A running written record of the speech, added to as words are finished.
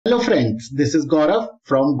Hello friends, this is Gaurav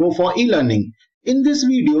from Go for eLearning. In this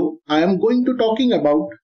video, I am going to talking about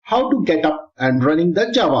how to get up and running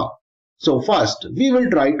the Java. So first, we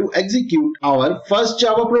will try to execute our first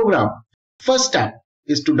Java program. First step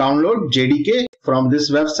is to download JDK from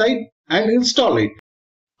this website and install it.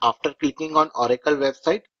 After clicking on Oracle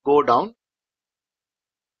website, go down.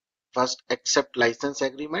 First accept license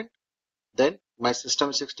agreement. Then my system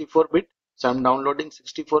is 64-bit, so I'm downloading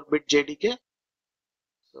 64-bit JDK.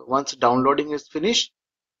 So once downloading is finished,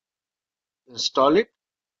 install it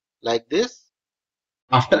like this.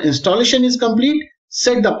 After installation is complete,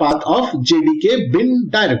 set the path of JDK bin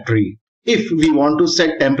directory. If we want to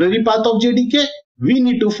set temporary path of JDK, we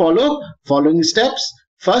need to follow following steps.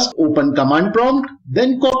 First, open command prompt,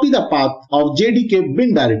 then copy the path of JDK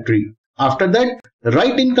bin directory. After that,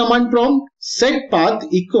 write in command prompt set path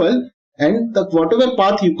equal and whatever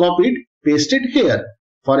path you copied, paste it here.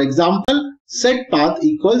 For example, set path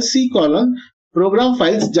equals C colon program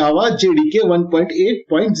files Java JDK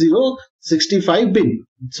 1.8.065 bin.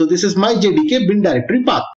 So this is my JDK bin directory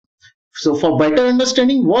path. So for better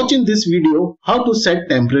understanding, watch in this video how to set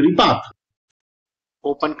temporary path.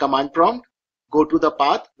 Open command prompt, go to the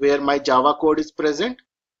path where my Java code is present.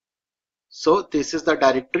 So this is the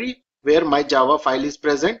directory where my Java file is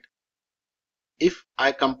present. If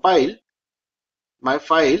I compile my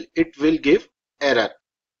file, it will give error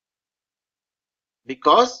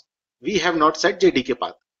because we have not set JDK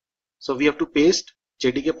path. So we have to paste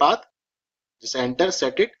JDK path, just enter,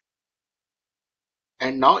 set it,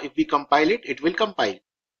 and now if we compile it, it will compile.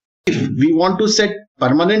 If we want to set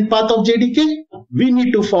permanent path of JDK, we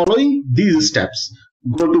need to following these steps.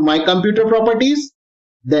 Go to my computer properties,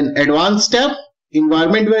 then advanced tab,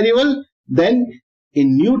 environment variable, then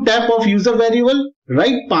in new tab of user variable,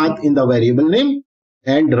 write path in the variable name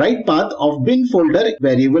and write path of bin folder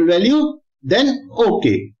variable value, then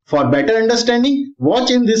OK. For better understanding, watch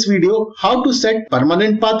in this video how to set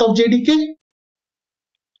permanent path of JDK.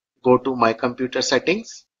 Go to my computer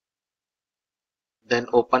settings, then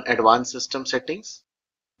open advanced system settings,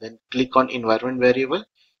 then click on environment variable.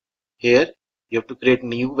 Here you have to create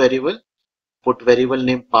new variable, put variable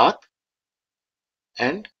name path,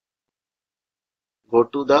 and go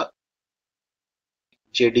to the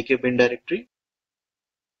JDK bin directory.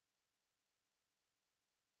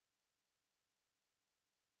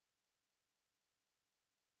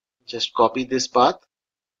 Just copy this path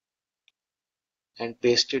and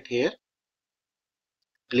paste it here.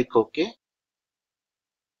 Click OK.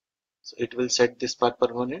 So it will set this path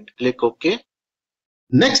permanent. Click OK.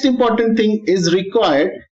 Next important thing is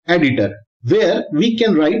required editor where we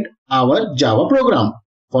can write our Java program.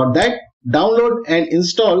 For that, download and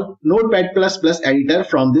install Notepad++ editor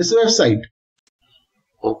from this website.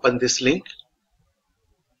 Open this link.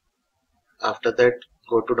 After that,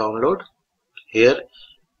 go to download. Here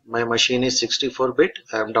my machine is 64-bit.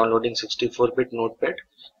 I am downloading 64-bit Notepad.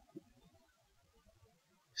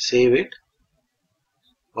 Save it.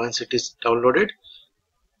 Once it is downloaded,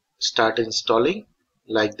 start installing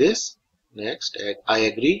like this. Next, I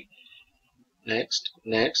agree. Next,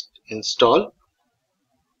 install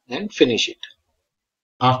and finish it.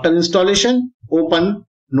 After installation, open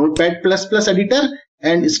Notepad++ editor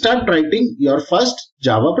and start writing your first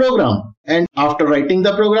Java program. And after writing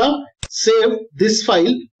the program, save this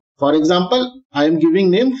file. For example, I am giving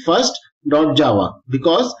name first.java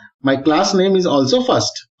because my class name is also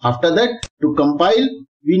first. After that, to compile,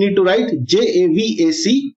 we need to write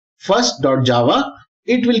javac first.java.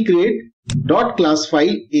 It will create .class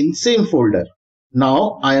file in same folder.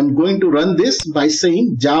 Now I am going to run this by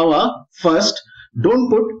saying Java first.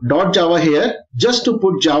 Don't put .java here, just to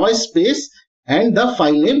put Java space and the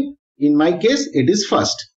file name. In my case, it is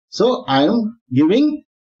first. So I am giving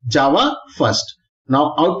Java first.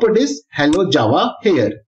 Now output is hello Java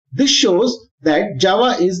here. This shows that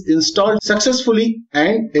Java is installed successfully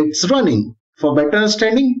and it's running. For better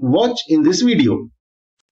understanding, watch in this video.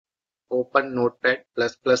 Open Notepad++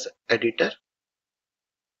 editor.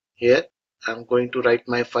 Here I am going to write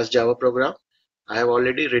my first Java program. I have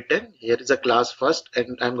already written. Here is a class first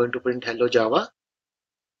and I am going to print hello Java.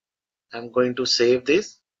 I am going to save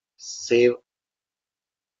this. Save.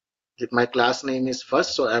 If my class name is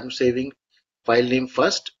first, so I am saving file name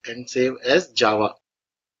first and save as Java.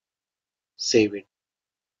 Save it.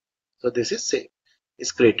 So this is saved.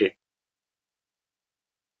 Is created.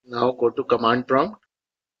 Now go to command prompt.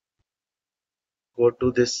 Go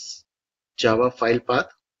to this Java file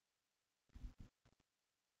path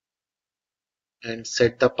and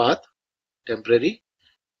set the path temporary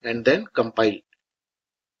and then compile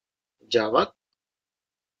Java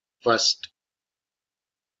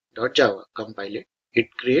first.java. Compile it. it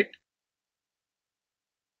create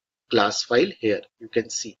class file here. You can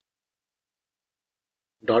see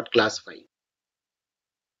dot class file.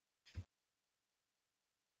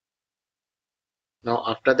 Now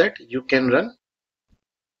after that you can run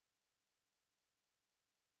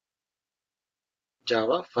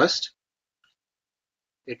Java first.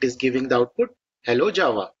 It is giving the output hello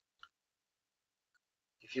Java.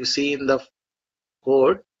 If you see in the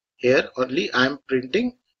code here, only I am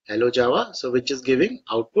printing hello Java, so which is giving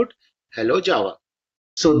output hello Java.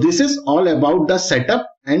 So this is all about the setup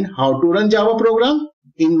and how to run Java program.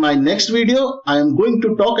 In my next video, I am going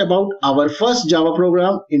to talk about our first Java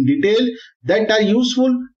program in detail that are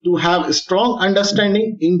useful to have a strong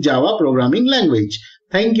understanding in Java programming language.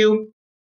 Thank you.